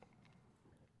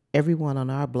Everyone on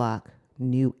our block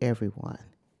knew everyone.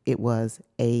 It was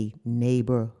a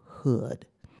neighborhood.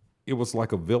 It was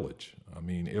like a village. I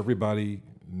mean, everybody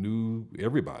knew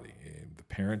everybody. The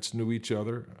parents knew each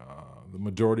other. The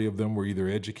majority of them were either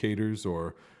educators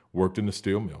or worked in the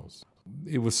steel mills.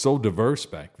 It was so diverse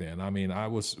back then. I mean, I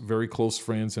was very close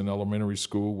friends in elementary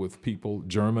school with people,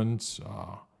 Germans,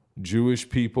 Jewish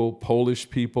people, Polish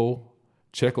people,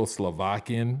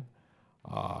 Czechoslovakian,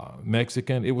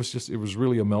 Mexican. It was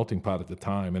really a melting pot at the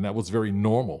time, and that was very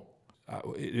normal.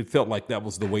 It felt like that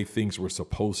was the way things were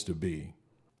supposed to be.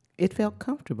 It felt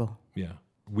comfortable. Yeah.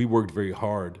 We worked very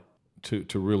hard to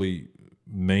really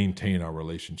maintain our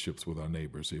relationships with our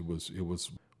neighbors.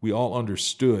 We all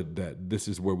understood that this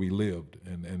is where we lived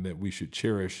and that we should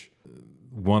cherish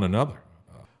one another.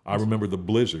 I remember the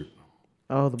blizzard.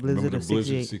 Oh, the blizzard Remember of the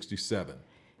blizzard 68. 67.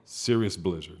 Serious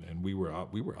blizzard. And we were out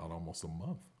almost a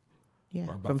month. Yeah,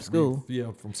 Or about from school.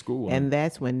 from school. And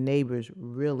that's when neighbors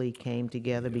really came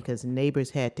together because neighbors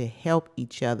had to help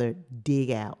each other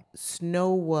dig out.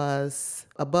 Snow was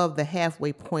above the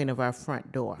halfway point of our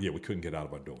front door. Yeah, we couldn't get out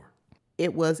of our door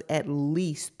It was at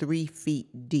least 3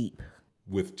 feet deep.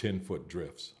 with 10-foot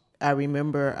drifts. I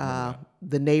remember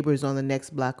the neighbors on the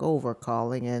next block over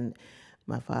calling and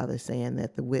my father saying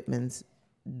that the Whitman's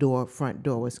front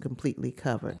door was completely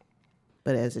covered.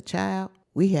 But as a child,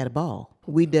 we had a ball.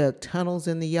 We dug tunnels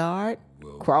in the yard,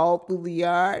 crawled through the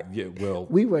yard. Yeah, well,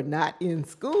 We were not in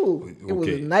school. It was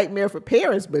a Okay. nightmare for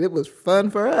parents, but it was fun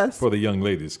for us. for the young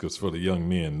ladies, because for the young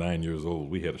men, 9 years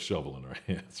old, we had a shovel in our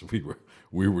hands.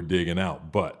 We were digging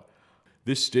out. But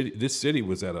this city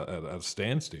was at a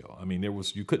standstill. I mean,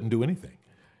 you couldn't do anything.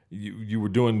 You were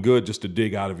doing good just to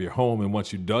dig out of your home, and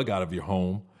once you dug out of your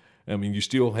home, I mean, you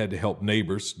still had to help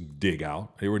neighbors dig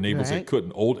out. There were neighbors that Right.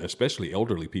 couldn't, especially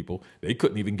elderly people, they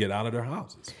couldn't even get out of their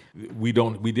houses. We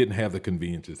didn't have the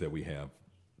conveniences that we have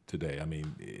today. I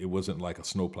mean, it wasn't like a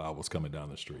snowplow was coming down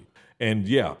the street. And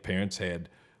yeah, parents had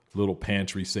little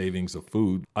pantry savings of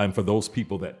food. And for those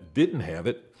people that didn't have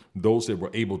it, those that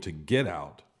were able to get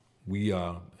out,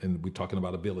 and we're talking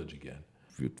about a village again.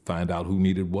 You find out who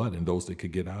needed what, and those that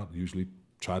could get out usually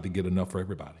tried to get enough for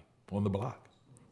everybody on the block.